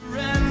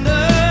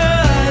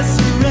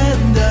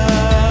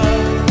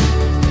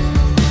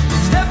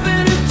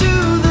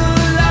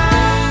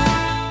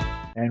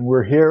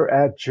here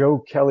at Joe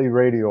Kelly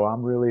Radio.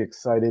 I'm really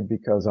excited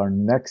because our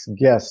next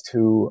guest,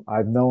 who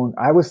I've known,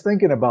 I was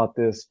thinking about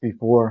this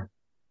before,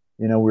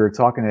 we were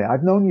talking.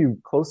 I've known you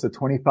close to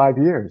 25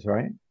 years,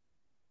 right?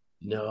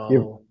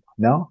 No.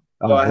 No?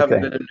 Oh, I Oh, haven't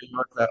okay. been in New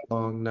York that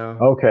long, no.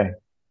 Okay.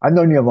 I've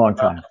known you a long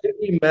I time. think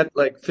we met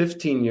like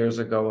 15 years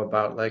ago,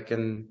 about like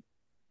in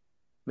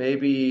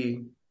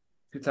maybe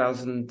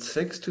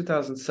 2006,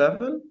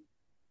 2007.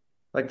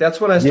 Like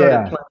that's when I started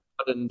Yeah. playing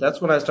out, and that's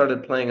when I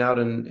started playing out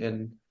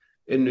in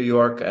New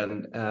York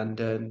and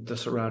in the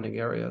surrounding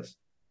areas.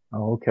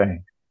 Oh, okay. Yeah.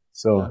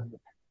 So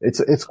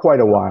it's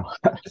quite a while.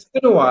 It's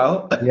been a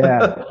while.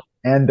 Yeah.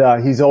 And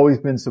he's always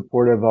been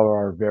supportive of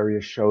our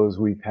various shows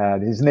we've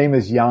had. His name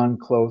is Jann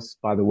Klose,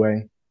 by the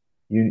way.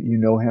 You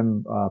know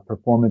him,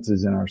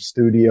 performances in our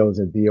studios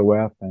at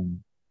VOF and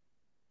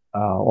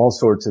all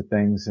sorts of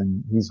things.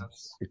 And he's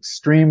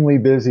extremely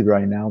busy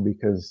right now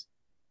because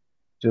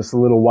just a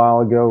little while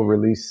ago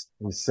released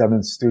his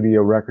seventh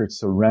studio record,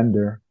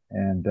 Surrender,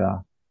 and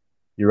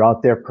you're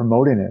out there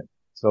promoting it.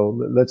 So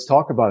let's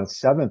talk about it.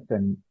 Seventh,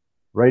 and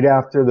right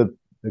after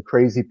the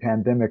crazy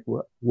pandemic,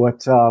 what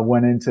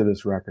went into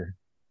this record?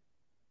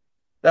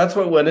 That's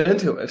what went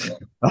into it.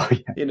 Oh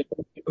yeah, You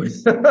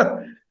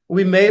know,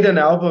 we made an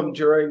album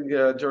during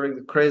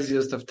the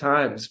craziest of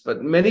times,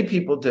 but many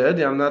people did.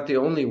 I'm not the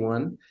only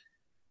one.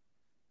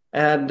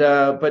 And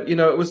but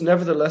it was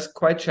nevertheless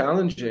quite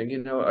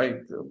challenging. I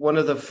one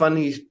of the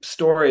funny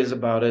stories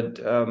about it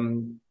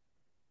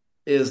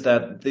is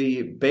that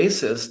the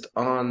bassist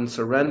on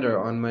Surrender,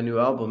 on my new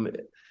album,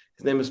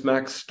 his name is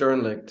Max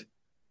Sternlicht.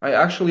 I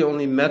actually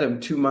only met him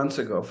 2 months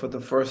ago for the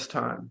first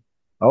time.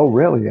 oh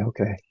really?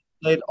 Okay.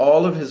 Played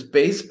all of his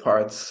bass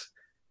parts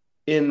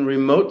in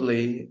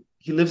remotely.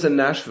 He lives in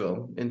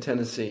Nashville in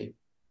Tennessee,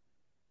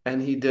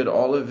 and he did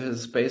all of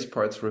his bass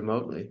parts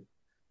remotely.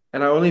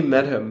 And I only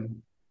met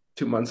him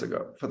 2 months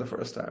ago for the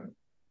first time.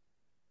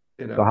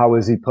 So how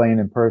is he playing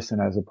in person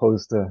as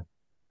opposed to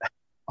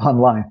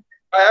online?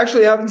 I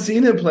actually haven't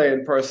seen him play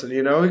in person.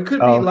 He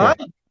could Oh, be okay. lying.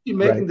 He could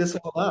be Right. making this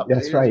all up.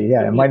 That's right. It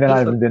Yeah. It could be might a not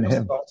have even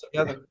different been person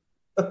him. altogether.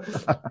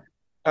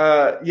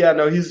 Yeah,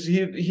 no,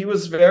 he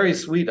was very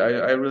sweet.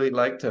 I really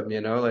liked him.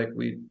 Like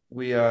we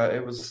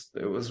it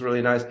was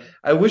really nice.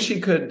 I wish he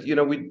could.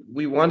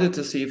 We wanted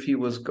to see if he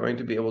was going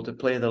to be able to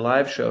play the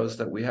live shows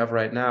that we have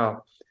right now,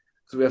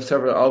 because we have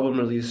several album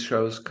release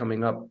shows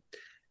coming up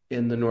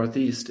in the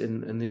Northeast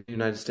in the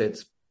United States,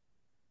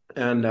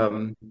 and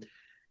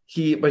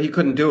but he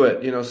couldn't do it.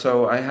 So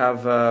I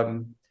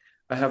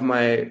have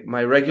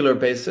my regular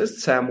bassist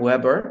Sam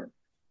Weber,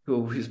 who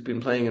he's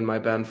been playing in my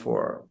band for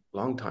a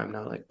long time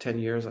now, like 10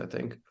 years, I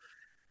think.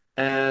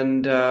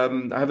 And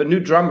I have a new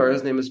drummer.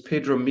 His name is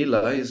Pedro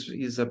Mila.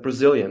 He's a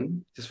Brazilian.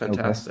 He's Okay.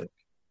 fantastic.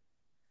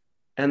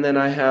 And then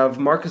I have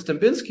Marcus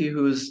Dembinski,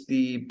 who's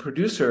the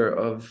producer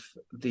of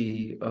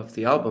the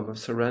album of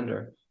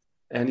Surrender,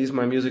 and he's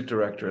my music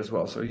director as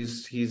well. So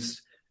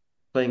he's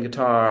playing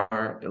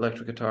guitar,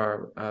 electric guitar,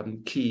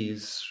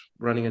 keys,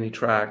 running any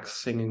tracks,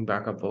 singing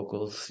backup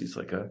vocals. He's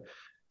like a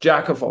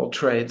jack of all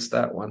trades,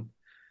 that one.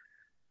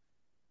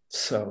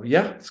 So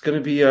yeah, it's going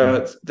to be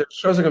Yeah. the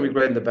shows are going to be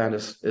great, and the band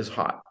is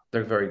hot.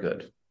 They're very good.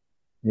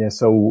 Yeah.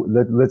 So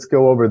let's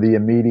go over the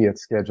immediate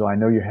schedule. I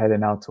know you're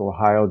heading out to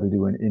Ohio to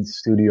do an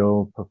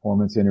in-studio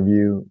performance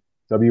interview.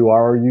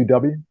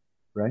 WRUW,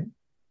 right?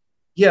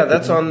 Yeah,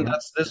 Yeah.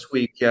 that's this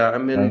week. Yeah,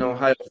 I'm in Right.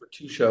 Ohio for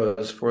two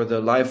shows, for the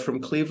Live from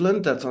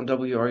Cleveland, that's on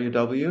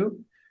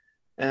WRUW,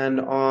 and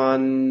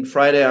on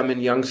Friday I'm in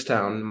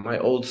Youngstown, my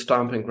old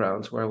stomping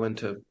grounds where I went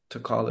to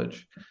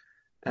college,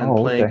 and Oh,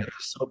 playing okay. at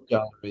the Soap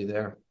Gallery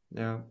there.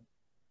 Yeah.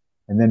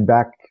 And then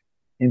back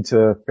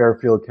into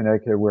Fairfield,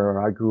 Connecticut, where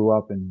I grew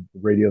up in the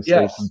radio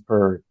station Yes.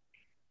 for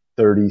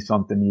 30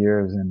 something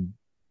years.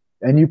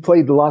 And you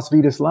played the Las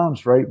Vegas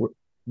Lounge, right?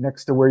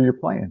 Next to where you're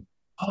playing.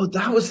 Oh,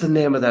 that was the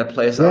name of that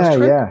place. I was Yeah. trying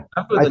to Yeah.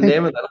 remember I the think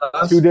name of that two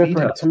last beat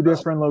different, two house.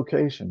 different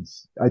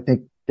locations. I think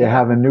they Yeah.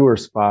 have a newer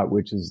spot,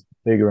 which is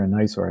bigger and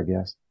nicer, I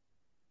guess.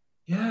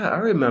 Yeah, I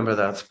remember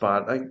that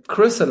spot. Like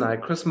Chris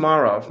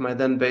Maroff, my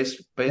then That's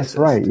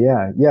right. bassist.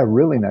 Yeah. Yeah.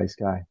 Really nice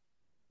guy.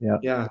 Yeah.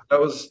 Yeah,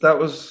 that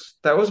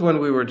was when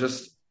we were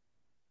just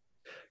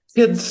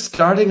kids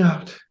starting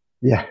out.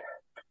 Yeah.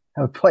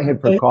 Playing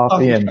for Playing coffee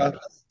coffee and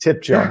shops. tip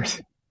Yeah.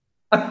 jars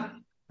and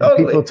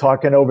people Totally.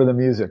 talking over the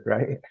music,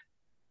 right?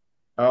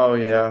 Oh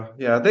yeah,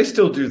 yeah. They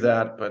still do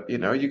that, but you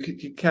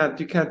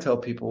can't tell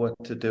people what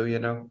to do.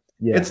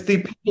 Yeah. It's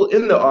the people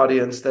in the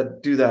audience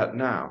that do that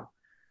now.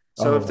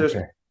 So if Oh, there's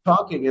okay.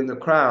 talking in the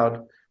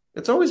crowd,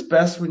 it's always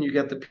best when you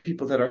get the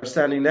people that are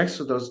standing next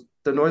to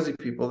the noisy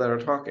people that are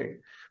talking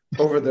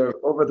over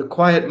the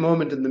quiet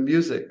moment in the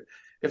music.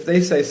 If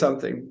they say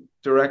something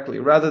directly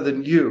rather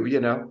than going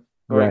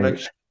Right. like,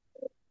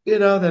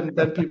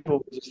 then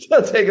people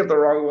just take it the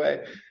wrong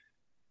way.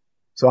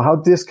 So how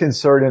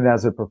disconcerting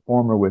as a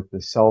performer with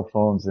the cell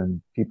phones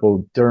and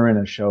people during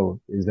a show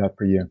is that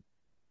for you?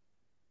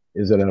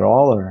 Is it at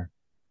all or?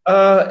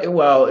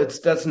 Well,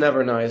 that's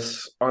never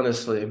nice,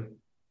 honestly.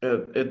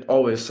 It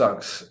always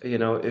sucks,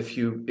 if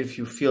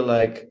you feel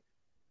like,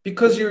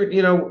 because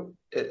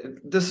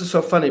this is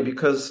so funny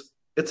because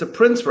it's a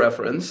Prince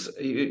reference.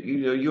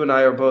 You and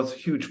I are both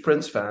huge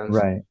Prince fans,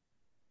 Right,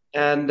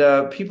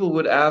 and people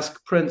would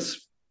ask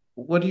Prince,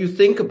 "What do you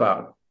think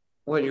about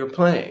when you're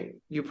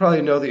playing?" You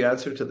probably know the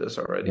answer to this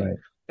already, right,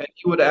 and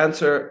he would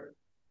answer,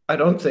 "I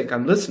don't think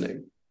I'm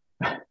listening."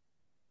 right.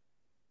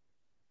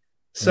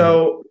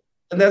 So,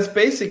 and that's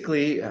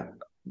basically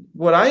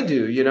what I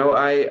do.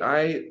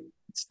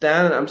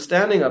 I'm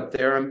standing up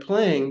there, I'm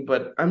playing,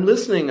 but I'm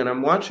listening and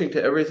I'm watching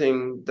to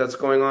everything that's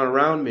going on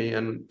around me,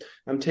 and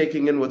I'm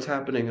taking in what's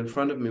happening in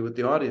front of me with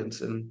the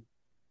audience. And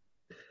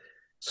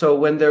so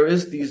when there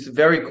is these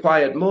very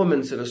quiet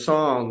moments in a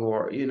song,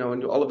 or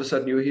and all of a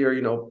sudden you hear,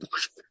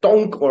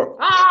 donk or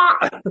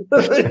ah,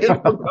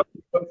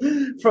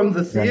 from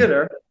the Right,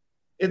 theater,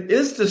 it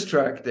is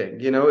distracting.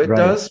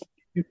 right.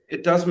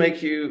 It does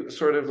make you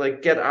sort of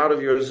like get out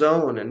of your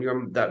zone and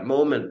your that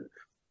moment,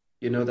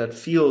 that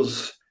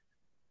feels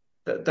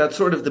that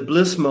sort of the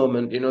bliss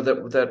moment,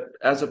 that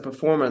as a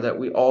performer that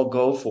we all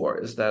go for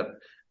is that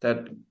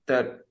that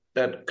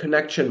that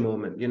connection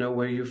moment,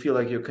 where you feel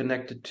like you're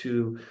connected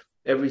to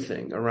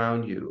everything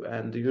around you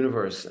and the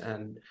universe,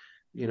 and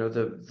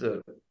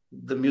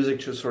the music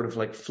just sort of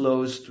like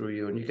flows through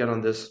you, and you get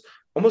on this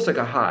almost like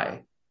a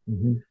high,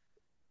 Hmm.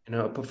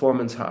 a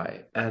performance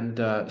high. And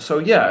so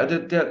yeah,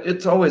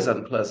 it's always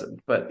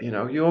unpleasant, but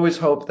you always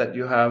hope that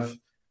you have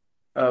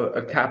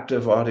a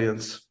captive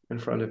audience in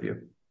front of you.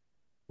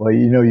 Well,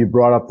 you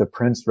brought up the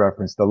Prince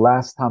reference. The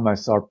last time I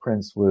saw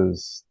Prince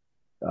was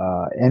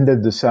end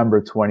of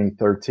December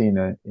 2013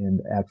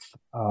 at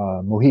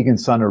Mohegan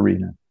Sun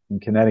Arena in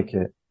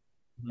Connecticut.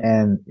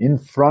 And in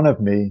front of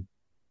me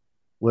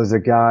was a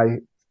guy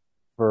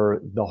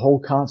for the whole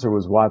concert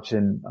was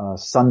watching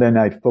Sunday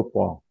Night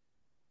Football.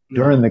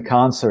 During the Mhm.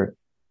 concert,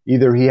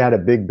 either he had a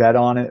big bet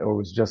on it or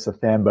was just a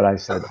fan. But I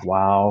said,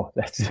 "Wow,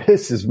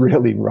 this is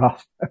really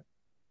rough."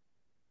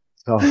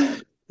 So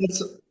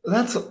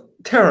That's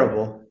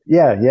terrible.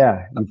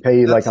 yeah, you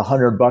pay like That's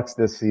 $100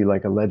 to see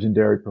like a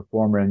legendary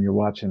performer, and you're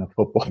watching a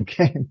football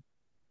game.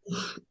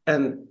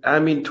 And I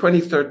mean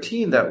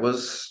 2013, that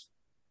was,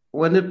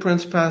 when did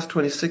Prince pass?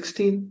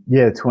 2016?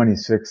 Yeah,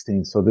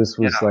 2016. So this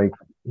was Yeah. like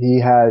he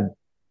had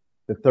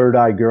the Third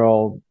Eye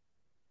Girl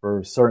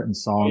for certain Oh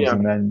songs, yeah.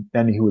 and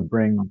then he would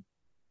bring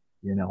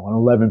an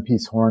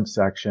 11-piece horn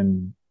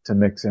section to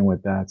mix in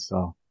with that.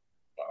 So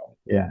Wow.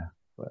 yeah,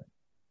 but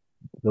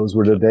those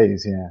were the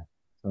days. Yeah.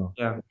 So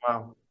Yeah.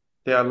 Wow.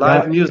 Yeah. now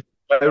Live music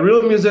by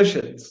real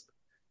musicians.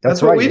 that's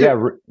That's what right. we do.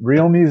 Yeah.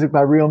 Real music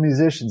by real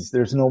musicians.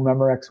 There's no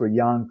Memorex with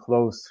Jann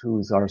Klose,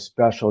 who's our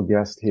special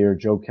guest here,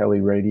 Joe Kelly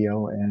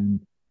Radio.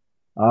 And,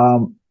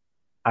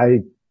 I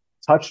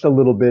touched a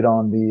little bit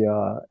on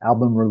the,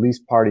 album release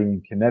party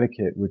in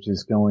Connecticut, which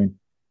is going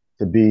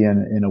to be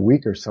in a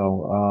week or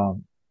so,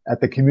 at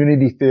the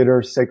Community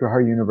Theater, Sacred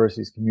Heart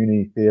University's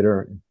Community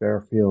Theater in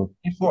Fairfield.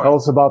 May Tell 4th.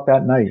 us about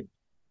that night.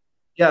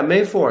 Yeah,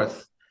 May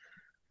 4th.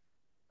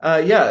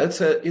 Yeah,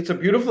 it's a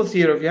beautiful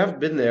theater. If you haven't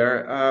been there,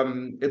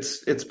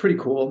 it's pretty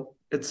cool.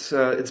 It's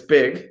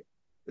big.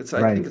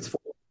 I Right. think it's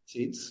 4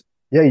 seats.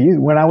 Yeah.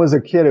 When I was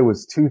a kid, it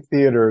was two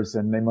theaters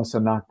and they must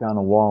have knocked down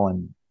a wall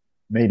and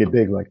made it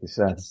big, like you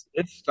said.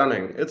 It's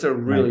stunning. It's a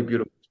Right. really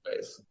beautiful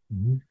space.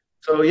 Hmm.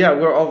 So yeah,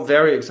 we're all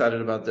very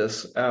excited about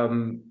this.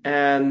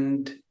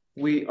 And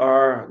we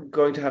are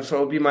going to have, so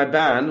it'll be my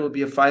band. Will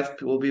be a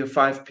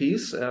five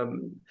piece.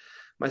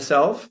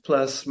 Myself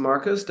plus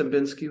Marcus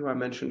Dembinski, who I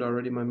mentioned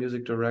already, my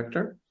music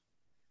director.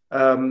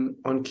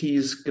 On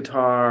keys,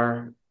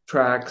 guitar,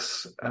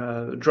 tracks,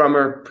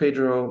 drummer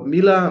Pedro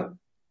Mila,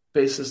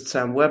 bassist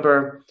Sam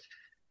Weber,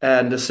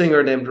 and a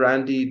singer named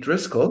Randy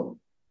Driscoll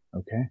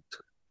Okay.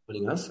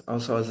 joining us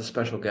also as a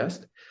special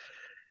guest.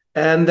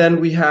 And then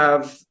we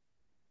have,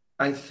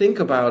 I think,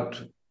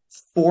 about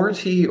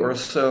 40 or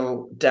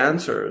so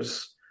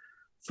dancers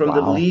from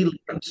the Wow. Lee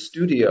Lam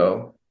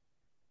studio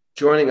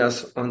joining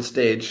us on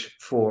stage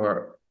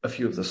for a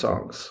few of the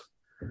songs.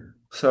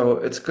 So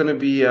it's going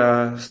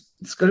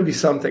to be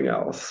something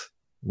else.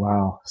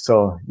 Wow.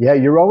 So yeah,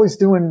 you're always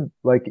doing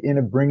like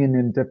bringing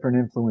in different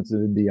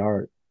influences in the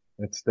art.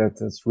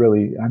 That's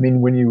really, I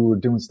mean, when you were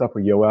doing stuff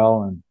with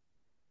Yoel and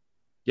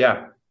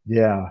Yeah.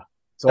 yeah,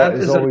 so That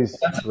it's is a always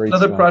that's great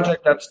another stuff.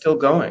 project that's still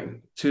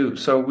going too.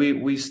 So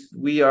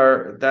we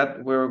are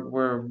that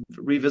we're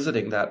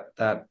revisiting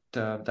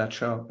that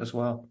show as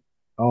well.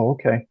 Oh,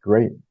 okay.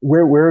 Great.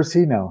 Where is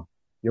he now?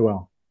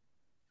 Yoel.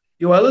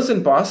 Yoel is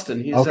in Boston.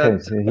 He's Okay.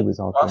 at So he was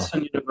out there.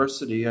 Boston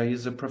University.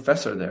 He's a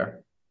professor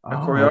there, a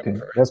Oh, okay.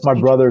 choreographer, That's my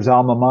teacher. brother's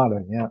alma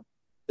mater. Yeah.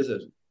 Is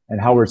it? And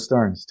Hmm. Howard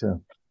Stearns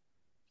too.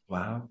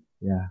 Wow.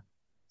 Yeah.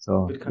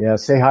 So Good. yeah,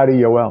 say hi to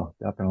Yoel.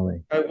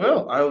 Definitely. I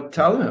will. I'll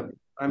tell him.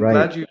 I'm Right.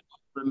 glad you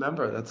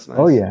remember. That's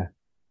Oh nice. yeah.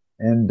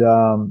 And,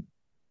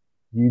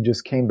 you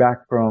just came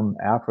back from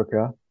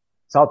Africa,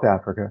 South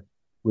Africa,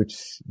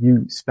 which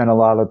you spent a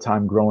lot of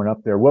time growing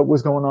up there. What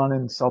was going on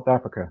in South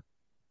Africa?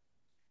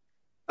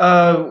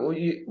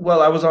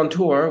 Well, I was on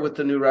tour with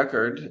the new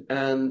record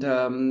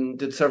and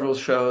did several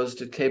shows.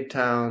 Did Cape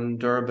Town,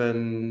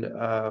 Durban,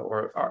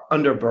 or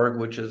Underberg,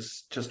 which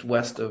is just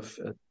west of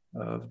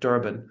of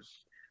Durban.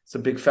 It's a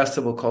big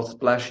festival called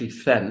Splashy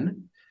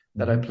Fen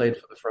that I Hmm. played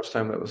for the first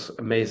time. That was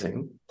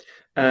amazing.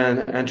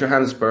 And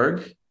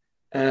Johannesburg,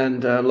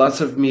 and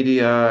lots of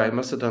media. I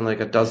must have done like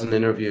a dozen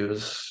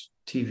interviews,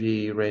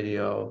 TV,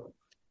 radio,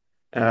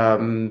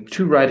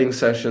 two writing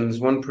sessions,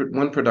 one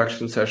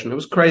production session. It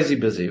was crazy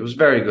busy. It was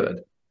very good.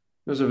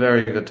 It was a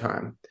very good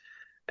time.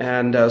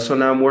 And so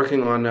now I'm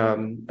working on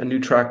a new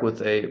track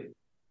with a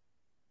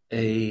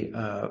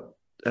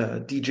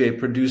DJ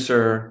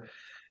producer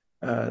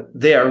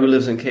there who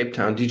lives in Cape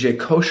Town, DJ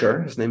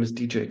Kosher. His name is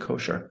DJ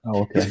Kosher.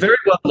 Oh, He's okay. very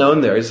well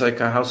known there. He's like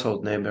a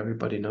household name.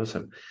 Everybody knows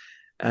him.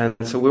 And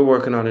so we're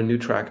working on a new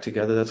track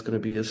together. That's going to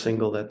be a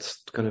single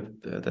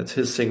that's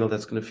his single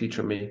that's going to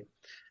feature me.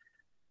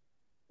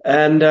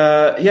 And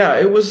yeah,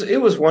 it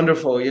was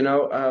wonderful.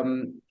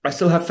 I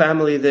still have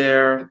family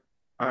there.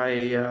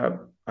 I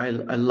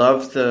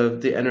love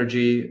the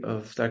energy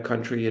of that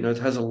country. It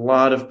has a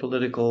lot of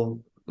a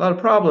lot of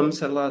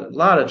problems, and a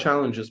lot of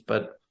challenges,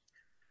 but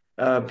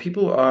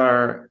people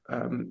are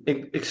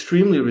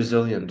extremely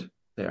resilient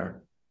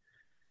there,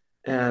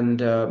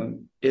 and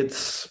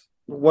it's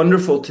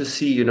wonderful to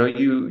see.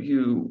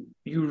 You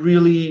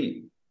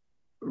really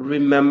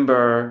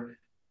remember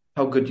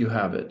how good you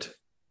have it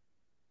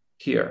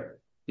here,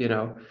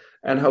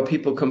 and how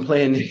people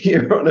complain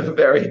here on a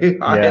very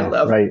high Yeah,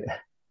 level. right.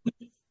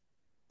 Yeah,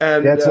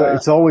 And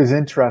it's always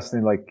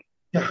interesting. Like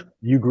yeah,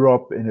 you grew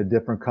up in a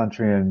different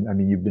country, and I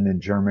mean, you've been in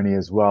Germany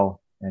as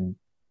well. And,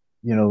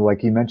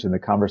 like you mentioned, the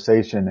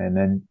conversation, and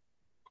then,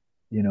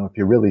 if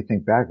you really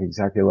think back,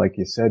 exactly like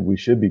you said, we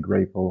should be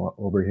grateful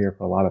over here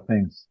for a lot of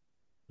things.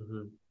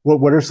 mhm.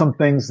 What are some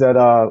things that,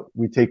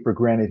 we take for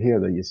granted here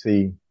that you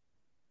see,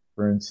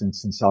 for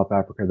instance, in South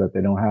Africa that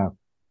they don't have?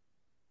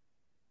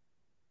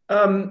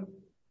 Um,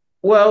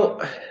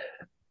 well,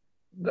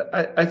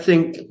 I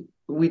think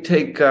we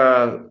take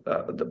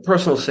the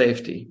personal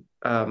safety.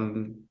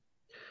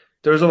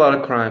 There's a lot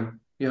of crime.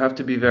 You have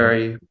to be Mhm.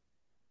 very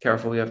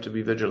careful. You have to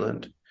be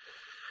vigilant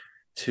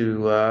to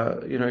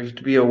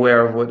to be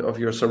aware of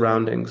your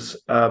surroundings.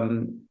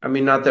 I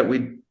mean, not that we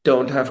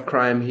don't have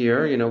crime here.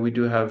 We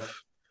do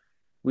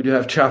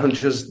have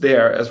challenges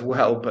there as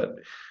well. But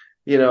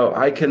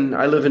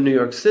I live in New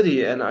York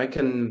City, and I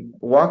can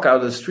walk out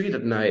of the street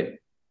at night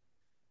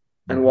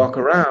and Mhm. walk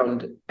around,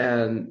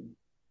 and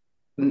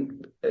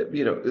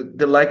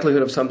the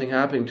likelihood of something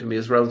happening to me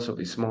is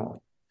relatively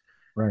small.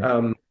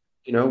 Right.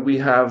 We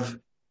have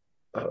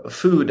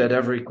food at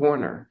every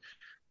corner.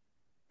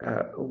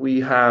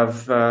 We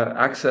have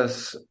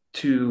access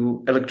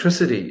to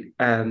electricity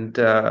and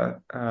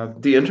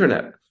the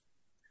internet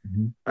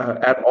Mhm.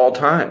 at all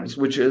times,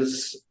 which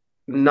is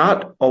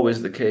not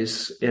always the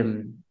case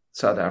in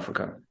South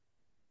Africa.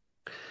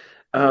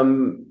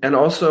 And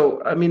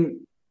also, I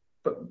mean,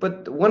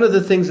 but one of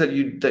the things that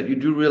you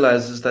do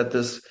realize is that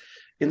this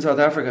in South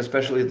Africa,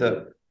 especially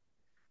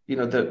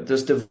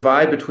this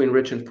divide between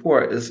rich and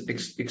poor is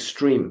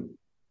extreme,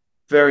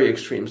 very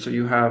extreme. So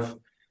you have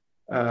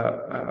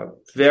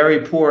very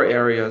poor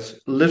areas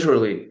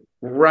literally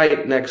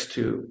right next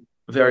to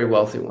very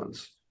wealthy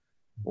ones,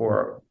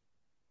 or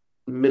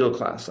middle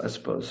class, I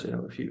suppose,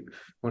 if you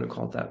want to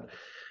call it that.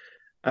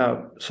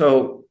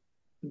 So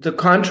the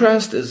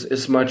contrast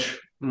is much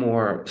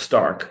more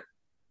stark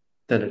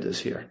than it is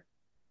here.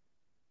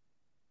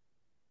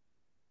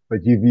 But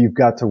you've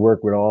got to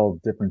work with all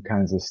different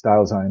kinds of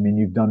styles. I mean,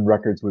 you've done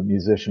records with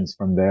musicians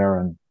from there,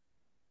 and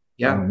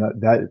Yeah.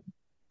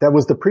 that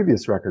was the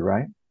previous record,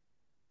 right?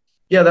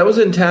 Yeah, that was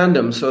in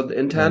tandem. So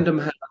in Right. tandem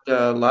had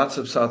lots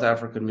of South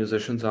African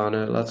musicians on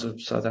it, lots of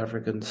South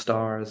African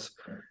stars.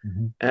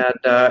 Hmm.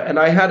 And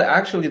I had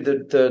actually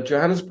the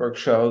Johannesburg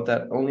show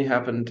that only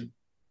happened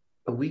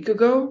a week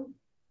ago.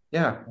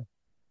 Yeah.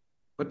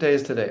 What day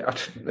is today? I'm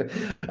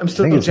I think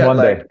still it's jet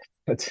Monday. lagged.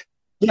 That's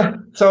Yeah.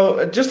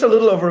 So just a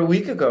little over a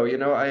week ago,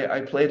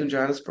 I played in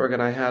Johannesburg,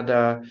 and I had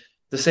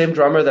the same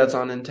drummer that's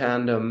on In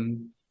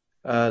Tandem,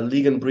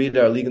 Legan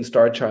Breeder, Legan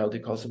Starchild. He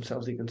calls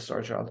himself Legan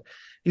Starchild.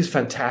 He's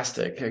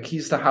fantastic. Like,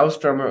 he's the house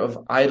drummer of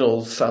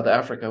Idols South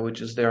Africa,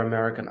 which is their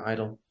American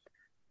Idol.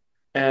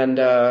 And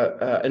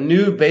a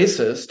new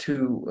bassist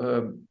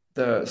who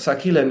the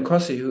Sakila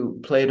Nkosi, who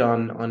played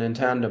on In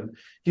Tandem.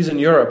 He's in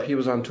Europe. He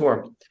was on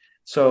tour.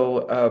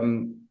 So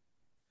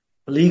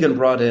Legan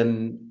brought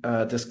in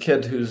this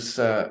kid who's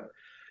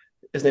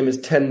his name is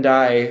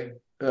Tendai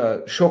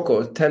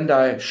Shoko,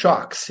 Tendai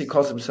Shocks. He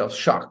calls himself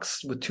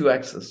Shocks with two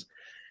X's.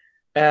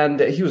 And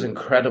he was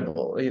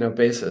incredible,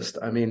 bassist.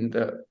 I mean,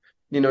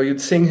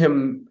 you'd sing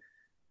him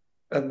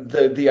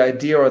the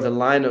idea or the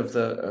line of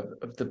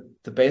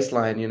the bass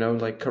line,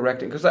 like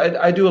correcting, because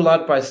I do a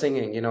lot by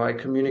singing. I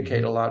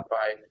communicate Mhm. a lot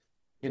by,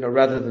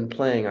 rather than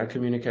playing, I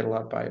communicate a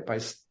lot by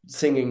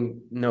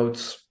singing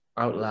notes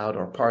out loud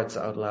or parts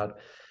out loud.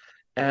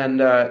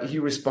 And he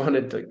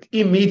responded like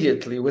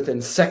immediately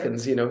within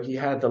seconds. He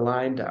had the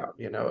line down.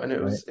 And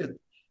Right.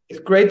 it's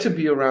great to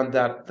be around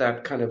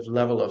that kind of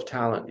level of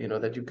talent.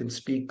 That you can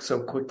speak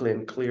so quickly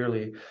and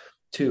clearly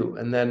too.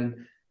 And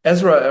then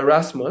Ezra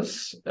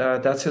Erasmus,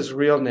 that's his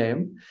real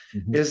name,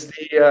 Hmm. is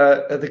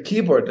the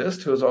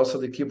keyboardist, who is also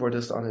the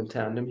keyboardist on In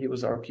Tandem. He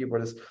was our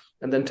keyboardist.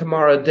 And then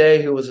Tamara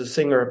Day, who was a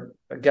singer,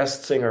 a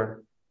guest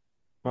singer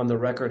on the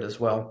record as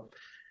well.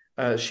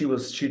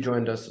 She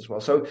joined us as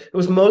well. So it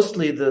was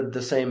mostly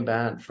the same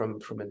band from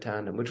In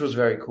Tandem, which was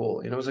very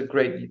cool. It was a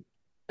great,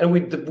 and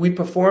we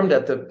performed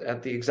at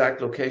the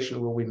exact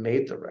location where we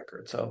made the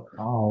record. So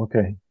Oh,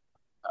 okay.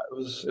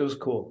 it was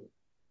cool.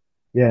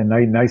 Yeah,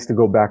 nice to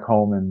go back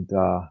home. And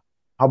how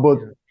about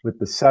Yeah. with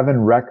the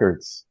 7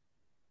 records?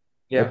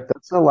 Yeah.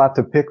 That's a lot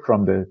to pick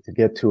from to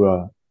get to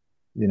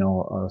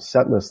a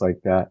set list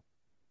like that.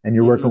 And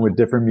you're working Mhm. with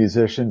different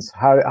musicians.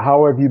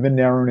 How have you been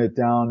narrowing it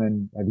down?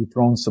 And have you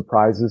thrown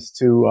surprises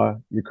to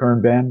your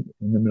current band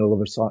in the middle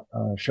of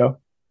a show?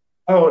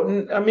 Oh,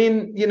 I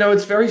mean,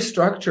 it's very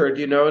structured,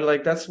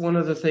 like that's one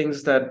of the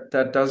things that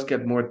does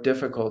get more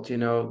difficult,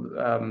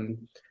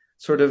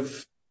 sort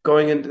of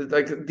going into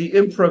like the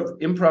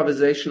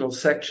improvisational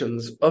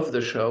sections of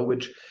the show,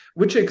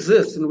 which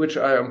exist and which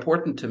are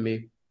important to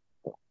me,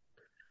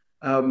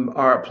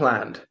 are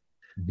planned,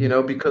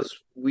 Hmm. because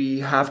we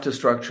have to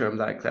structure them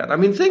like that. I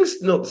mean, things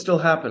still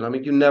happen. I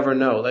mean, you never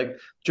know. Like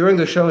during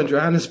the show in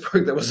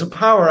Johannesburg, there was a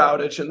power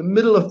outage in the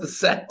middle of the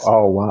set.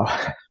 Oh, wow.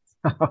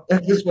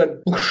 It just went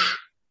whoosh.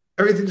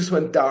 Everything just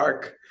went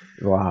dark.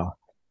 Wow.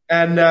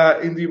 And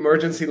in the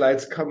emergency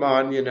lights come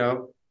on,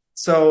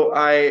 So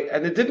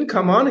and it didn't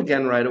come on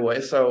again right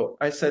away. So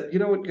I said, you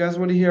know what, you guys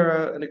want to hear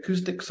an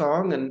acoustic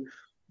song? And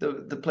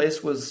the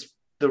place was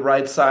the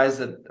right size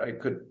that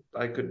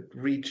I could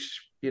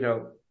reach,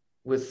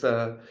 with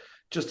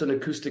just an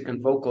acoustic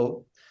and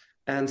vocal.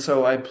 And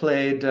so I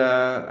played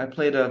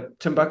a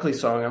Tim Buckley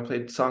song. I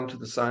played "Song to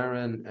the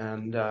Siren,"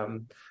 and I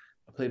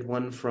played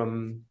one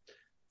from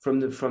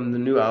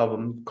the new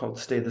album called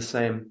 "Stay the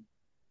Same."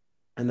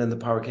 And then the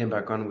power came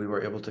back on and we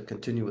were able to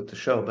continue with the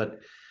show. But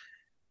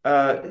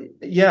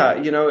yeah,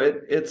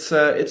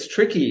 it's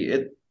tricky.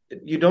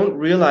 You don't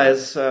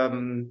realize.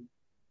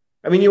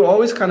 I mean, you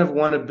always kind of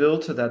want to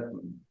build to that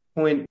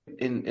point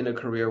in a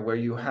career where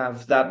you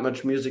have that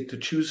much music to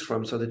choose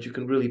from, so that you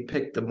can really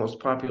pick the most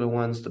popular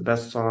ones, the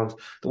best songs,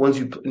 the ones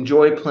you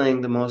enjoy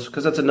playing the most.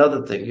 Because that's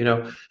another thing.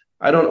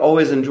 I don't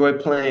always enjoy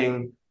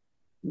playing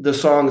the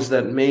songs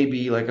that may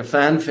be like a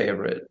fan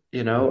favorite.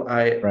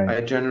 I Right.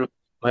 I generally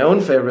my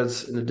own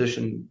favorites in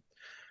addition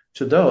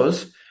to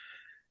those.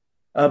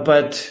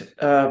 But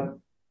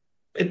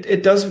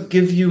it does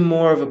give you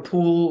more of a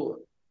pool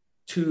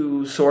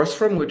to source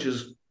from, which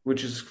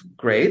is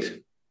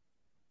great.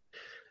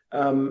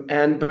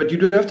 And but you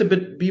do have to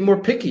be more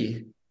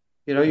picky.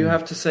 You Mm.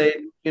 have to say,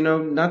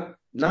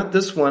 not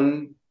this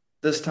one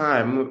this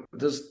time.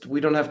 We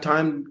don't have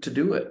time to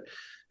do it.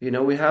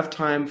 We have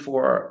time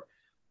for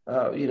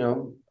uh, you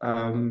know,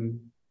 um,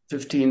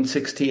 15,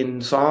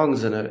 16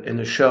 songs in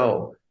a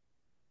show,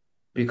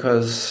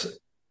 because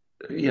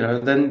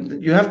then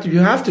you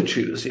have to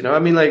choose. I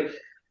mean, like,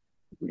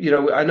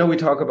 I know we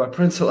talk about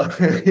Prince a lot,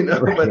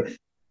 but Right.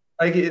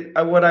 like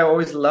what I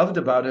always loved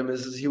about him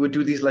is he would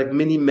do these like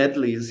mini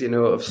medleys, of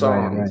Right.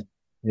 songs. Right.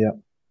 Yeah.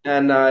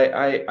 And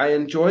I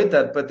enjoyed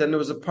that, but then there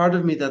was a part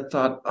of me that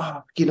thought,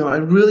 oh, I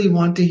really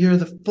want to hear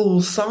the full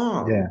Yeah.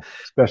 song,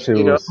 Especially if it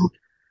you know. was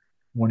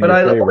one of But your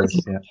I always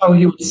favorites. loved Yeah. how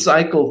he would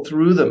cycle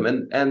through them,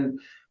 and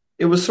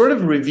it was sort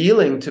of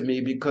revealing to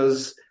me,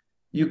 because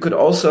you could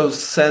also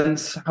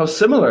sense how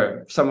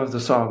similar some of the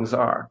songs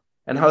are,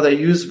 and how they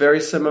use very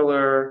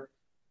similar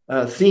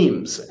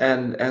themes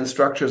and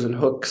structures and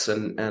hooks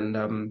and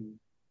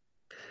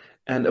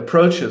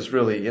approaches,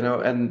 really,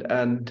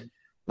 and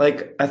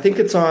like I think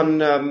it's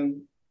on.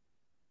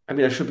 I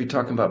mean, I should be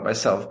talking about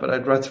myself, but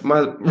I'd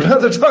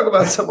rather talk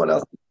about someone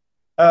else.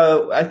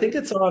 I think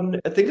it's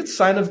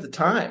Sign of the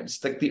Times.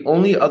 Like the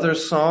only other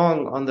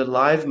song on the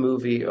live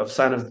movie of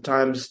Sign of the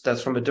Times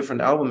that's from a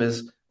different album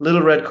is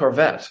Little Red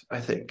Corvette, I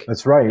think.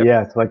 That's right. Yep.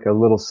 Yeah. It's like a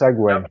little Yep.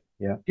 segue.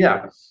 Yeah.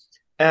 Yeah.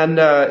 And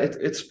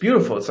it's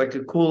beautiful. It's like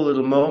a cool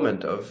little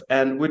moment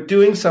and we're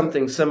doing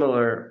something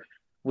similar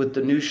with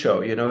the new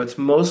show. It's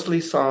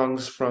mostly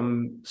songs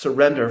from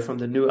Surrender, from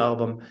the new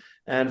album,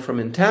 and from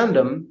In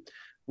Tandem,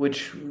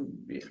 which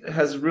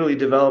has really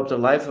developed a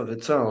life of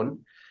its own.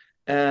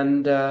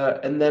 And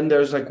then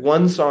there's like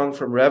one song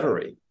from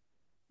Reverie,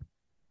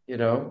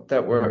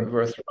 that we're Right.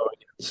 we're throwing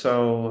in.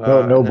 So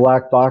No and then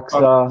black box,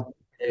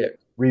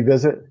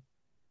 revisit.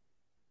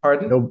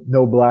 pardon?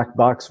 No black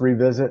box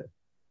revisit.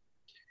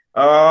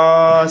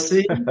 Oh,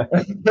 see, I'm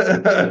see,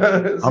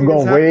 it's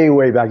going happening.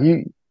 way back.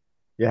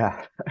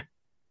 Yeah.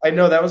 I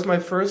know that was my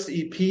first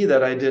EP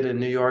that I did in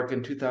New York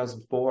in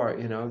 2004.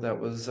 That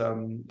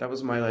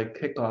was my like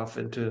kickoff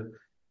into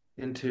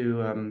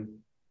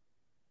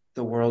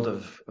the world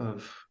of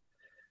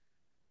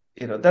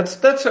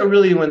that's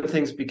really when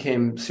things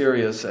became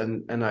serious,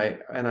 and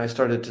I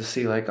started to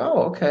see like,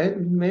 oh, okay,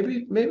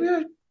 maybe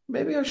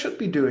I should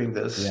be doing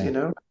this.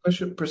 Yeah. I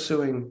should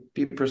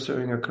be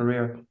pursuing a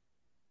career.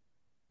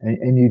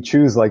 And you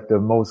choose like the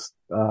most,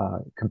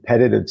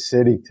 competitive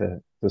city to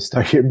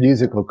start your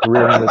musical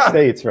career in the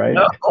States, right?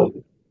 No.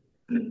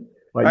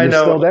 But I you're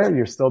know. still there.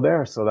 You're still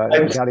there. So that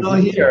I'm you got to still give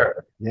it to you.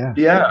 here. Yeah.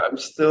 Yeah, I'm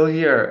still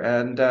here,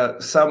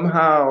 and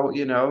somehow,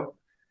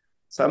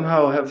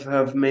 somehow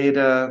have made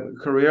a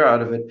career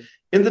out of it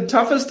in the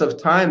toughest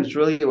of times,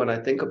 really, when I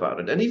think about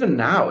it. And even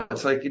now,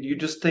 it's like you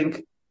just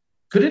think,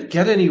 could it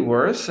get any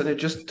worse? And it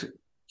just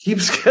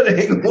keeps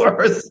getting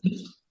worse.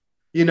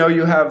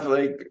 You have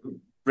like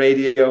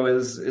radio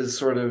is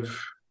sort of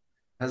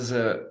has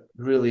a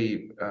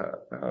really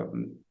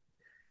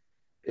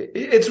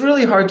it's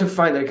really hard to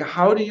find, like,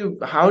 how do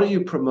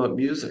you promote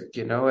music,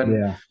 and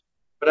Yeah.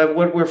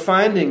 what we're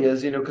finding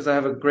is, because I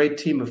have a great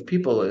team of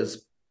people,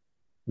 is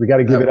We got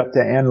to give that it up to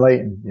Ann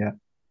Layton. Yeah.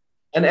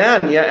 and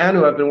Anne, yeah, Anne,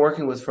 who I've been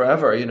working with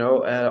forever,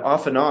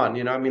 off and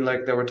on, I mean,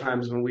 like, there were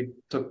times when we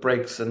took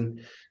breaks and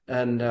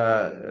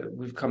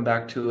we've come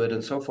back to it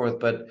and so forth,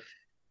 but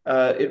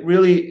it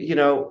really,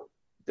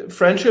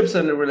 friendships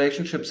and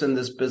relationships in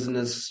this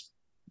business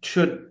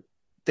should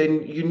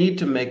then you need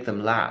to make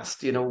them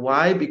last.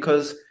 Why?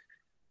 Because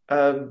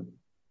um,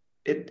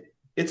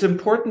 it's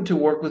important to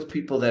work with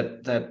people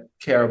that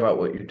care about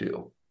what you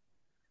do,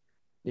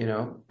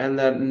 and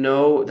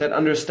that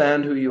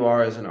understand who you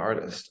are as an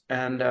artist.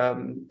 And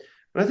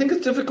I think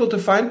it's difficult to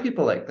find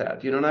people like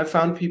that, and I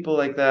found people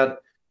like that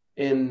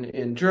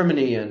in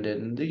Germany and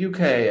in the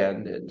UK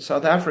and in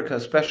South Africa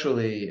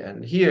especially,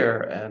 and here,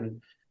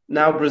 and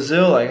now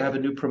Brazil. I have a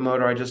new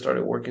promoter I just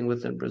started working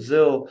with in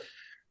Brazil.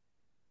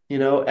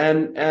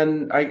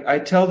 And I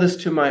tell this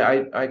to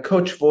I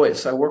coach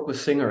voice. I work with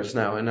singers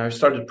now, and I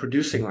started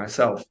producing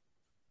myself.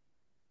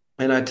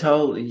 And I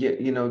tell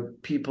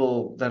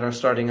people that are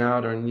starting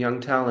out or in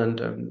young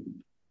talent,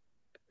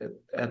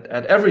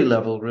 at every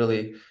level,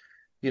 really,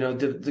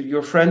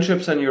 your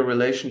friendships and your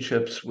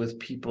relationships with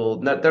people,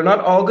 they're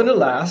not all going to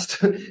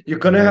last. You're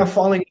going to Right. have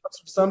falling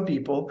outs with some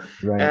people,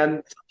 Right.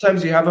 and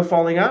sometimes you have a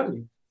falling out,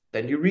 and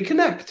then you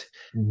reconnect.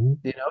 Mm-hmm.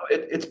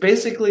 It's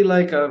basically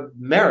like a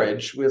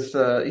marriage with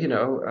a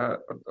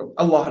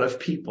lot of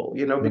people,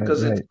 Right.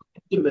 because it's Right.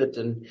 intimate,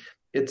 and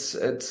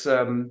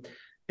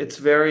it's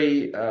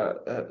very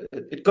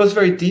it goes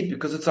very deep,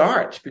 because it's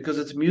art, because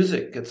it's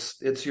music,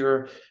 it's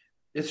your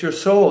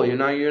soul.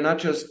 You're not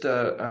just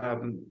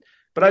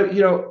but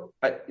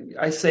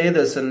I say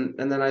this, and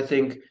then I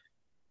think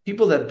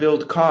people that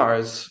build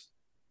cars,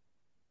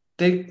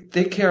 they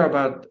care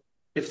about,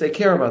 if they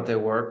care about their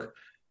work,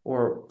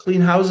 or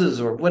clean houses,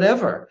 or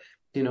whatever,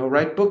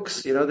 write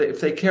books, if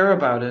they care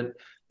about it,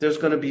 there's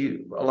going to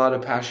be a lot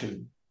of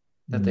passion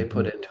that they Mm-hmm.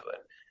 put into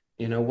it,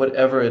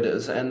 whatever it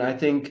is. And I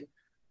think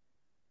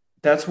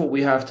that's what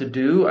we have to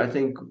do. I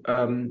think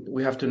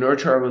we have to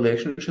nurture our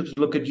relationships.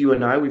 Look at you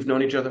and I. We've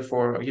known each other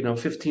for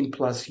 15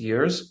 plus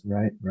years.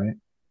 Right. Right.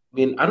 I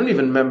mean, I don't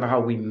even remember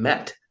how we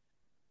met.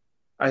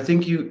 I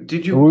think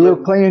did you We were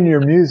playing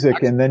your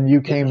music, and then you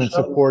in came the and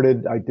show?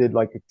 supported. I did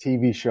like a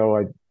TV show.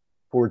 I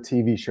 4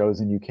 TV shows,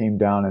 and you came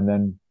down, and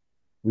then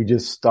we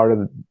just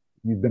started.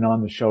 You've been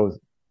on the show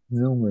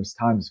numerous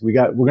times. We're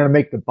gonna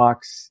make the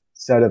box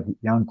set of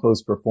Jann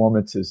Klose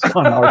performances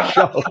on our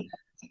show.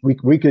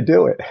 We could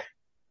do it.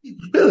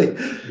 Really?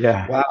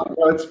 Yeah. Wow.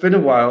 Well, it's been a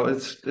while.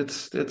 It's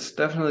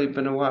definitely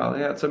been a while.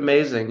 Yeah, it's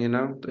amazing,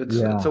 It's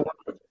Yeah. a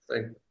wonderful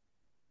thing.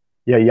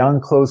 Yeah. Jann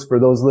Klose, for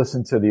those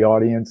listening to the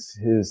audience,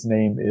 his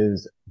name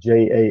is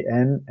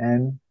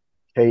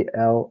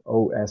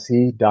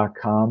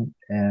JANNKLOSE.com.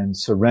 And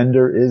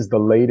Surrender is the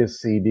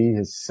latest CD,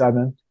 his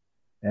seventh.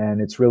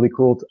 And it's really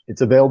cool.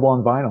 It's available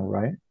on vinyl,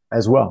 right?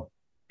 As well.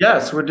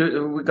 Yes, we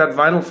got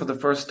vinyl for the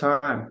first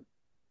time.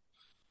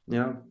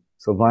 Yeah.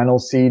 So vinyl,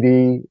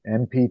 CD,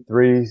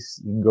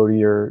 MP3s. You can go to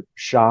your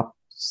shop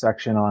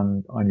section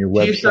on your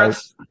website.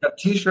 T-shirts. We got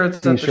T-shirts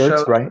at the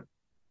T-shirts, show. right?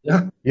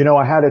 Yeah.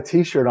 I had a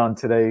T-shirt on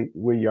today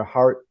with your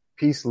heart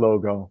peace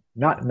logo.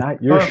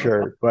 Not your Oh,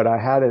 shirt, but I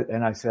had it,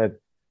 and I said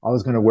I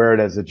was going to wear it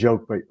as a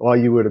joke, but all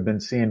you would have been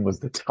seeing was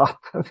the top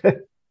of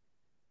it.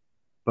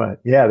 But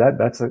yeah,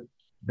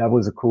 that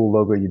was a cool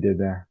logo you did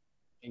there.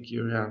 thank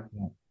you. Yeah.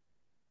 Yeah.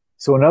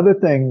 So another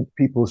thing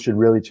people should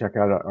really check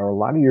out are a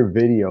lot of your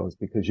videos,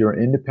 because you're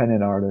an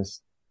independent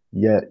artist,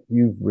 yet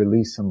you've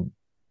released some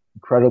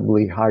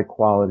incredibly high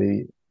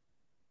quality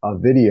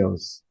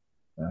videos.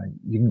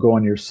 You can go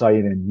on your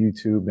site and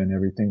YouTube and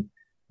everything.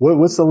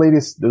 What's the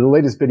latest? The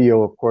latest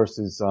video, of course,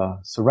 is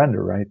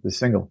Surrender, right? The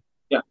single.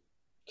 Yeah.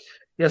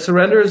 Yeah.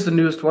 Surrender is the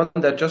newest one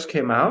that just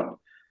came out.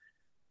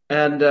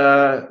 And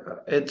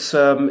it's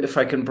if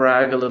I can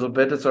brag a little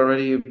bit, it's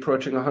already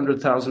approaching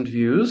 100,000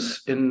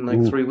 views in like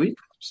Ooh, 3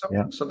 weeks.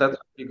 yeah. So that's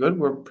pretty good.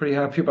 We're pretty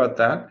happy about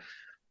that.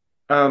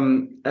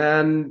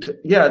 And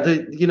yeah,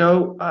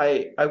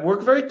 I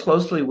work very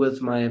closely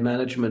with my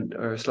management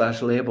or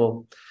slash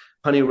label,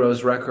 Honey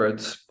Rose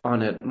Records,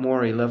 on it.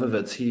 Maury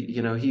Levovitz.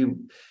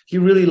 He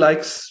really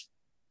likes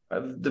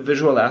the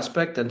visual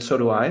aspect, and so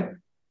do I.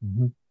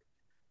 Mm-hmm.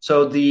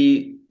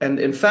 And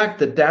in fact,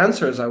 the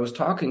dancers I was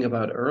talking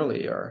about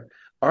earlier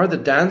are the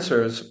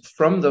dancers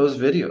from those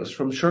videos,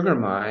 from Sugar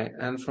My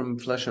and from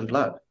Flesh and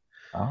Blood.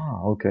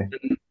 Ah, okay.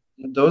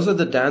 those are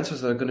the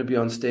dancers that are going to be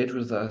on stage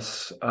with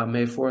us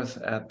May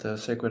 4th at the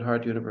Sacred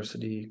Heart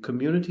University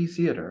Community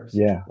Theater.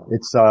 Yeah,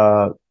 it's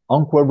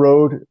Umpqua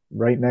Road,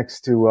 right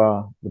next to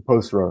the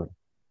Post Road.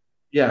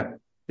 Yeah,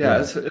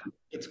 yeah, Yeah.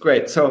 it's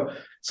great. So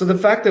the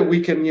fact that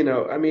we can,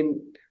 I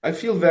mean, I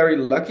feel very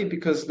lucky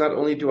because not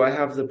only do I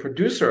have the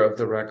producer of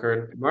the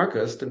record,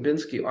 Marcus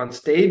Dembinski, on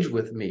stage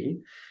with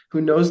me,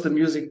 who knows the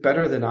music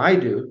better than I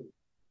do,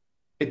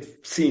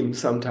 it seems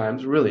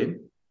sometimes, really,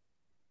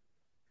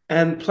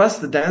 and plus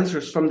the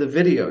dancers from the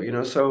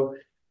video, so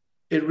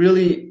it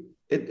really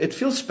it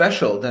feels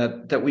special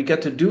that we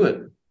get to do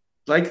it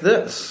like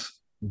this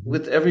Hmm.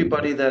 with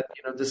everybody that,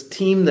 this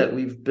team that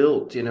we've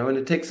built, and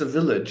it takes a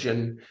village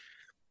and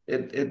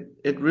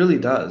it really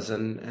does.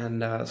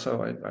 And so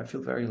I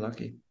feel very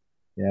lucky.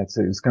 Yeah,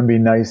 it's going to be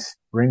nice.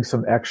 Bring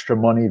some extra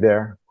money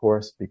there, of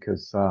course,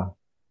 because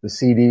the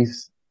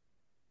CDs,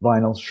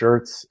 vinyl,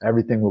 shirts,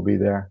 everything will be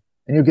there,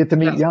 and you'll get to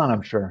meet Yes. Jan,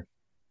 I'm sure.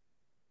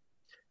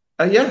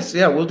 Yes,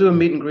 yeah, we'll do a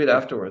meet and greet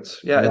afterwards.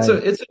 Yeah, it's a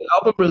Right, it's an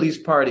album release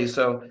party,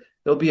 so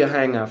there'll be a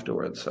hang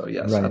afterwards. So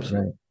yes, right,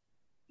 absolutely. right.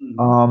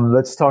 Mhm.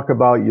 Let's talk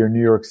about your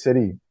New York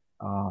City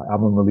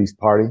album release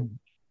party, Yep.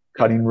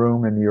 Cutting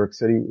Room in New York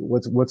City.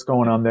 What's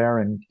going on there,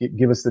 and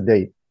give us the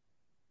date.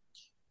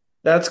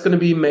 That's going to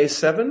be May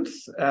 7th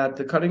at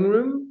the Cutting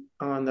Room.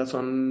 That's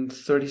on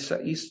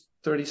East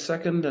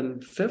 32nd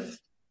and 5th,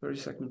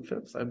 32nd and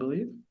 5th, I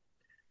believe.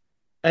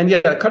 And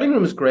yeah, Cutting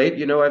Room is great.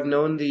 I've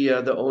known the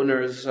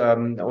owners,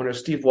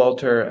 Steve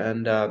Walter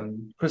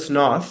and Chris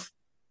Noth.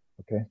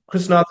 Okay,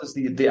 Chris Noth is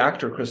the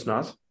actor Chris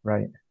Noth.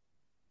 right.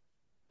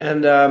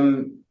 And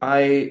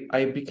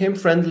I became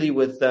friendly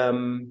with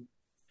them.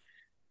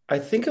 I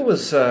think it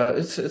was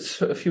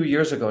it's a few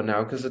years ago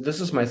now because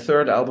this is my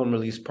third album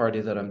release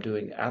party that I'm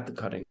doing at the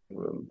Cutting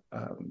Room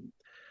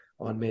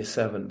on May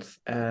 7th.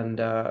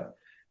 And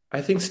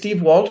I think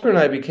Steve Walter and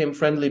I became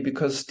friendly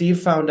because Steve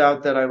found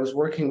out that I was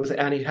working with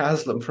Annie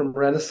Haslam from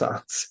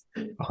Renaissance.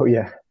 Oh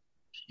yeah.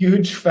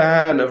 Huge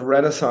fan of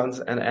Renaissance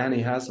and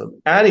Annie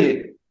Haslam.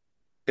 Annie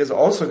is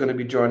also going to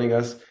be joining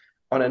us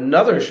on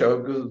another show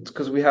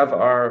because we have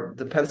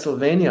the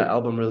Pennsylvania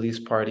album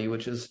release party,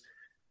 which is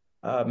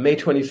May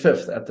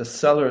 25th at the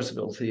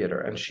Sellersville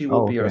Theater, and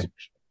Oh, okay.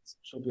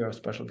 she'll be our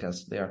special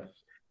guest there.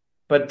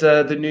 But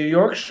the New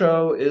York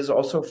show is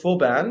also full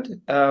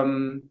band.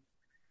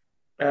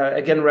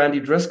 Again, Randy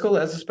Driscoll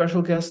as a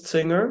special guest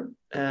singer,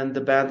 and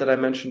the band that I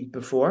mentioned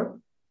before.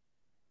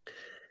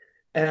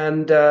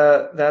 And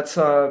that's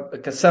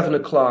like a 7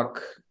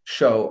 o'clock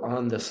show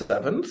on the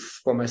 7th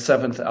for my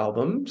seventh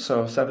album.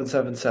 So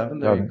 777,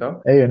 there you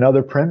go. Hey,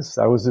 another Prince.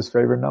 That was his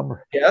favorite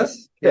number.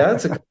 Yes, yeah,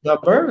 it's a good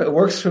number. It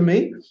works for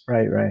me.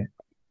 Right, right.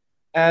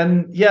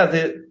 And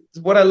yeah,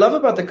 what I love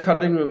about the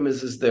Cutting Room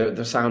is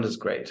their sound is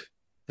great.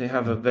 They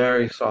have a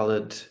very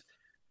solid,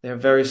 they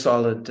have very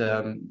solid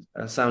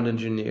sound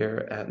engineer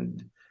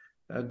and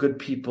good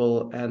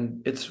people,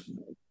 and it's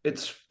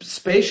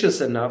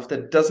spacious enough that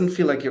it doesn't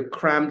feel like you're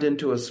crammed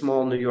into a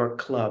small New York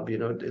club.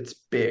 It's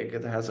big.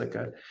 It has I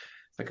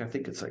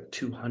think it's like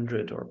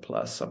 200 or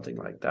plus, something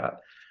like that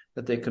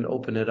they can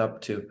open it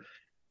up to.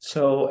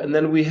 So, and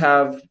then we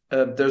have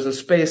there's a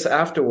space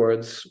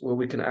afterwards where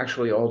we can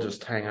actually all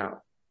just hang out.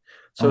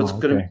 So Oh,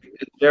 okay.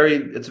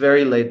 it's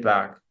very laid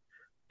back,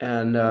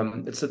 and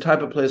it's the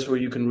type of place where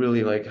you can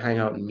really like hang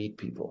out and meet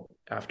people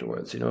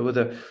afterwards.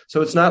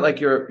 So it's not like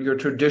your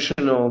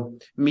traditional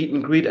meet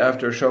and greet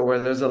after a show where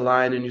there's a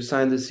line and you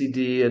sign the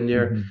CD and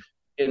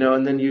Hmm.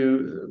 and then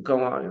you go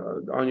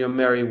on your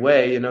merry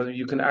way.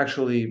 You can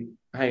actually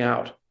hang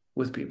out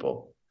with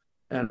people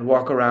and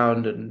walk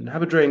around and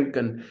have a drink,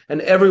 and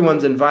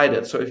everyone's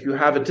invited. So if you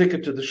have a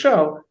ticket to the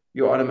show,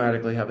 you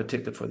automatically have a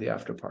ticket for the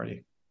after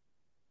party.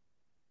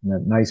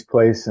 Nice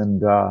place,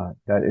 and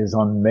that is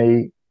on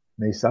May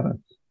 7th.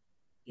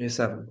 May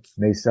 7th.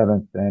 May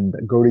 7th. And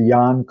go to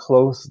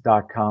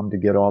janklose.com to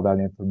get all that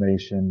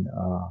information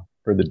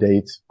for the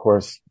dates. Of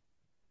course,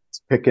 it's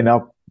picking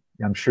up.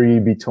 I'm sure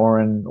you'd be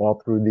touring all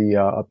through the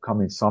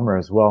upcoming summer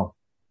as well.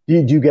 Do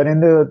you get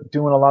into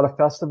doing a lot of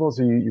festivals,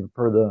 or you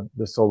prefer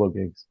the solo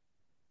gigs?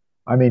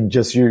 I mean,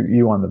 just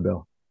you on the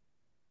bill.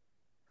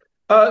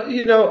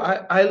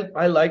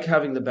 I like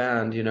having the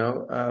band,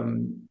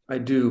 I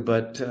do,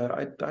 but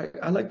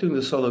I like doing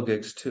the solo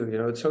gigs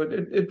too, so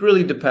it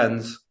really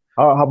depends.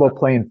 How about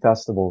playing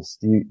festivals?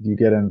 Do you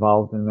get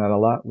involved in that a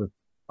lot with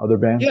other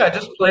bands? Yeah, I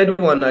just played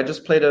one. I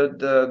just played I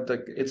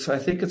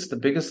think it's the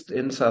biggest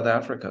in South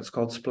Africa. It's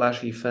called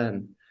Splashy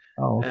Fen.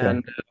 Oh, okay.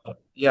 And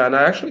yeah, and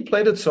I actually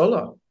played it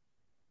solo,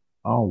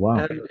 Oh, wow.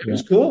 and it Yeah.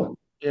 was cool.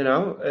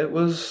 It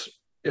was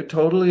a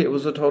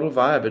total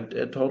vibe.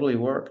 It totally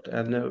worked.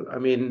 And I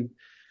mean,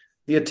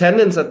 the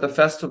attendance at the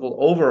festival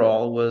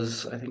overall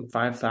was, I think,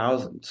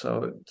 5,000.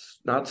 So it's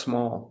not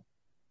small.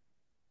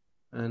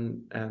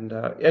 And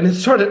it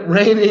started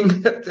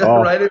raining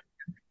Oh, right.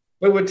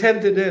 We were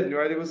tented in,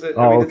 right? I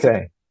oh, mean, it's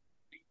okay.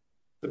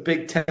 a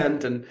big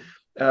tent, and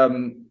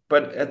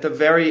but at the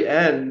very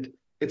end,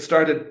 it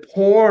started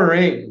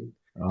pouring.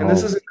 And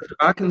this Oh, is in the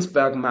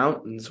Drakensberg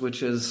Mountains,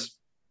 which is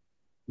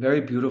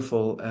very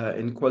beautiful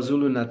in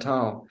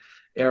KwaZulu-Natal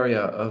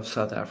area of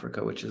South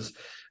Africa, which is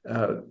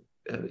uh,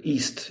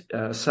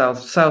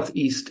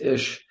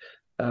 southeast-ish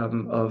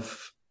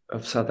of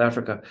South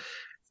Africa,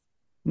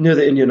 near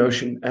the Indian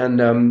Ocean.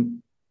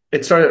 And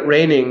it started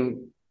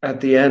raining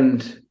at the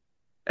end,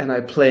 and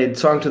I played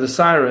 "Song to the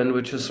Siren,"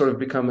 which has sort of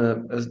become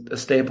a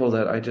staple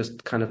that I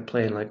just kind of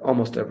play in like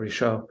almost every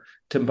show.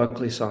 Tim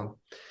Buckley song,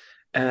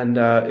 and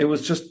it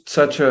was just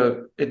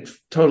it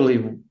totally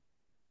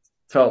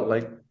felt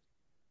like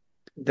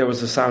there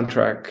was a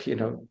soundtrack.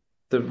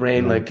 The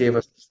rain like Nice. gave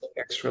us this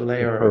extra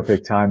layer of.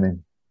 Perfect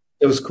timing.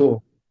 It was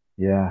cool.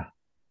 Yeah.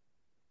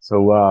 So,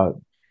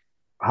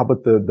 how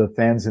about the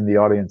fans in the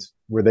audience?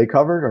 Were they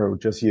covered or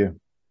just you?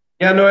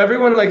 Yeah, no,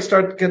 everyone like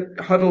started to get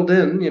huddled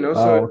in, so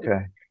Oh, it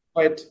okay.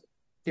 quite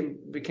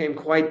it became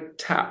quite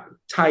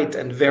tight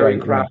and very Right,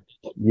 right.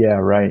 crowded Yeah,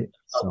 right.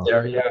 out So,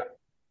 there. Yeah.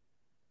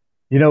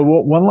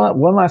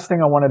 one last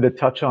thing I wanted to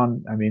touch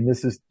on. I mean,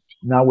 this is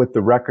not with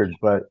the record,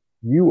 but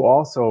you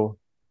also,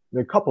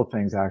 a couple of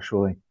things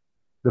actually.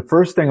 The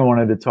first thing I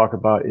wanted to talk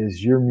about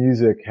is your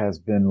music has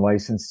been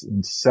licensed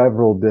in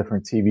several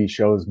different TV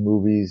shows,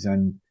 movies,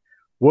 and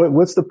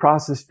what's the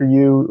process for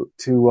you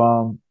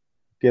to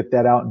get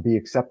that out and be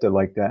accepted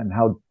like that? And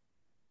how,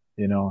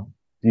 do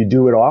you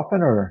do it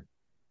often or?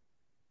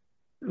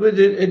 But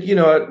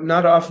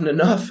not often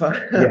enough.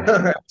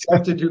 Yeah, I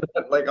have to do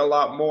that like a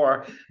lot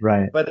more.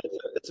 right. But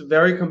it's a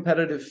very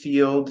competitive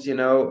field.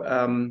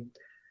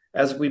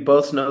 As we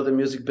both know, the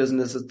music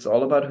business, it's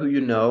all about who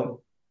you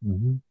know.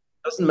 Hmm.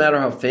 Doesn't matter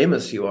how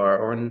famous you are,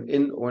 or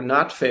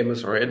not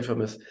famous or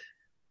infamous.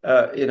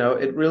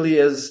 It really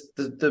is.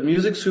 The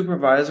music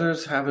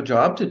supervisors have a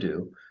job to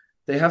do.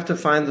 They have to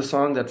find the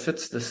song that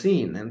fits the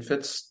scene and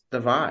fits the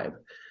vibe.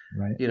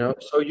 Right.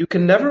 So you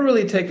can never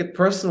really take it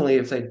personally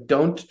if they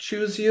don't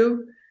choose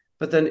you,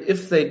 but then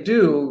if they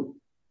do,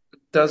 it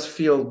does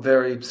feel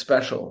very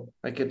special.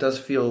 Like it does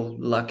feel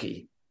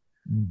lucky.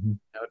 Hmm.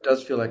 It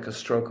does feel like a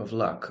stroke of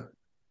luck.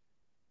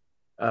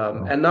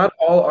 Oh, And not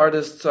all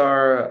artists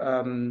are.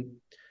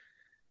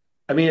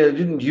 I mean, it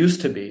didn't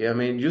used to be. I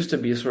mean, it used to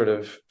be sort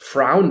of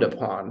frowned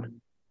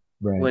upon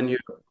right. when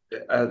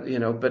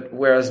But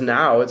whereas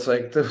now it's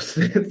like the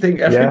thing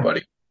Yeah.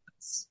 everybody.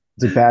 It's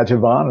a badge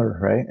of honor,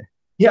 right?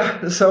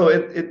 Yeah, so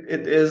it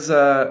is.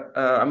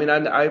 I mean,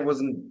 I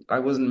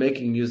wasn't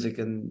making music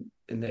in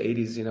the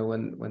 '80s,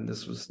 when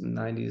this was the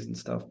 '90s and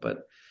stuff.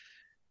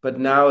 But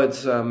now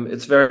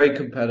it's very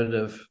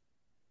competitive.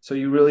 So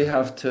you really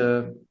have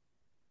to.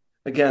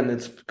 Again,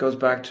 it goes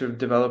back to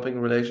developing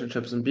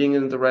relationships and being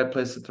in the right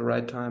place at the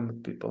right time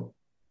with people.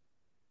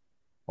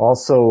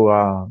 Also,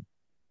 a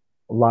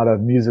lot of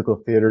musical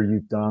theater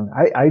you've done.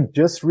 I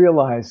just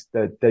realized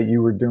that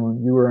you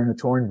were in a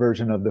touring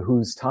version of the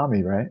Who's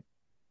Tommy, right?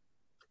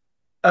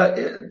 Like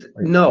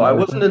No, I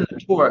wasn't Morrison. in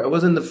the tour. I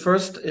was in the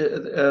first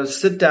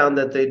sit down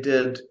that they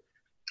did.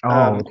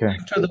 Oh, okay.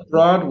 After the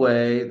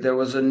Broadway, there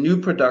was a new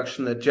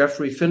production that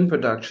Jeffrey Finn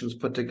Productions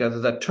put together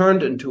that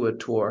turned into a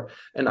tour,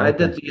 and I Okay.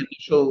 did the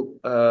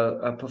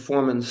initial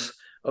performance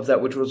of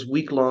that, which was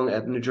week long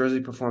at New Jersey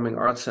Performing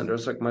Arts Center.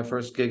 It's like my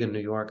first gig in New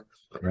York,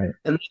 Right.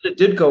 and then it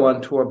did go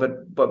on tour.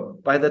 But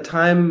by the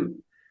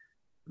time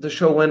the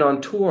show went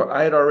on tour,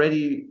 I had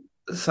already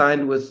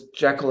signed with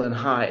Jekyll and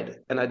Hyde,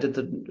 and I did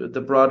the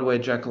Broadway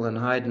Jekyll and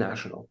Hyde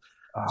National.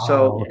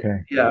 So Oh,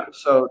 okay. yeah,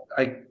 so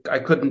I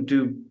couldn't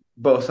do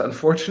both,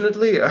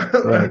 unfortunately.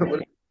 Right.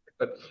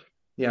 But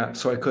yeah,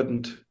 so I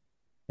couldn't.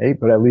 Hey,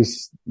 but at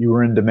least you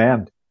were in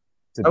demand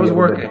to I be was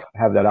able to working.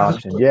 have that I was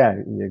option. working.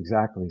 Yeah,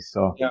 exactly.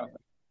 So, Yeah,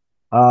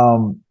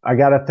 I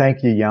gotta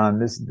thank you, Jan.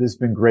 This has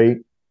been great.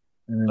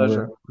 I mean,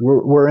 pleasure.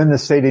 we're in the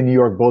state of New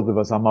York, both of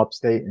us. I'm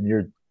upstate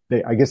and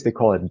I guess they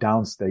call it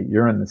downstate.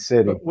 You're in the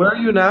city, But where are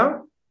you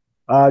now?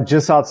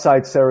 just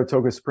outside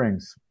Saratoga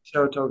Springs.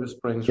 Saratoga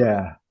Springs, right?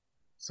 Yeah.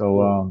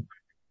 So,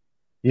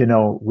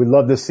 Cool. we'd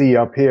love to see you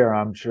up here.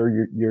 I'm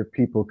sure your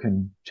people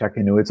can check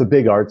into it. It's a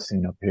big art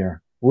scene up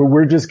here.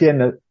 We're just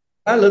getting it.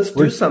 Yeah, let's do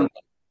We're, something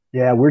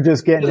yeah, we're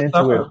just getting this into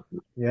it. summer.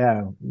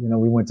 Yeah.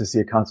 We went to see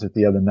a concert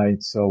the other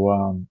night.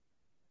 So,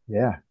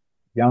 yeah,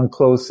 Young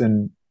Close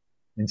in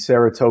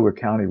Saratoga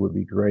County would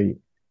be great.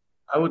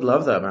 I would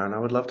love that, man. I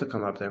would love to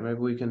come up there. Maybe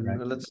we can Right.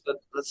 let's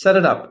set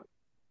it up.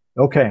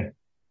 Okay.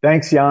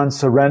 Thanks, Jan.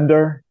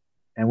 Surrender.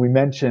 And we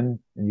mentioned,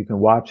 and you can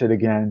watch it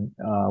again.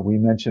 We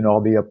mentioned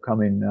all the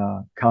upcoming,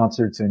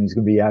 concerts and he's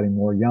going to be adding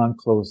more.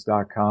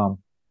 JannClose.com.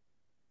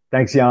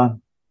 Thanks,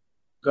 Jan.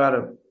 Got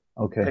it.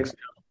 Okay. Thanks.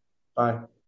 Bye.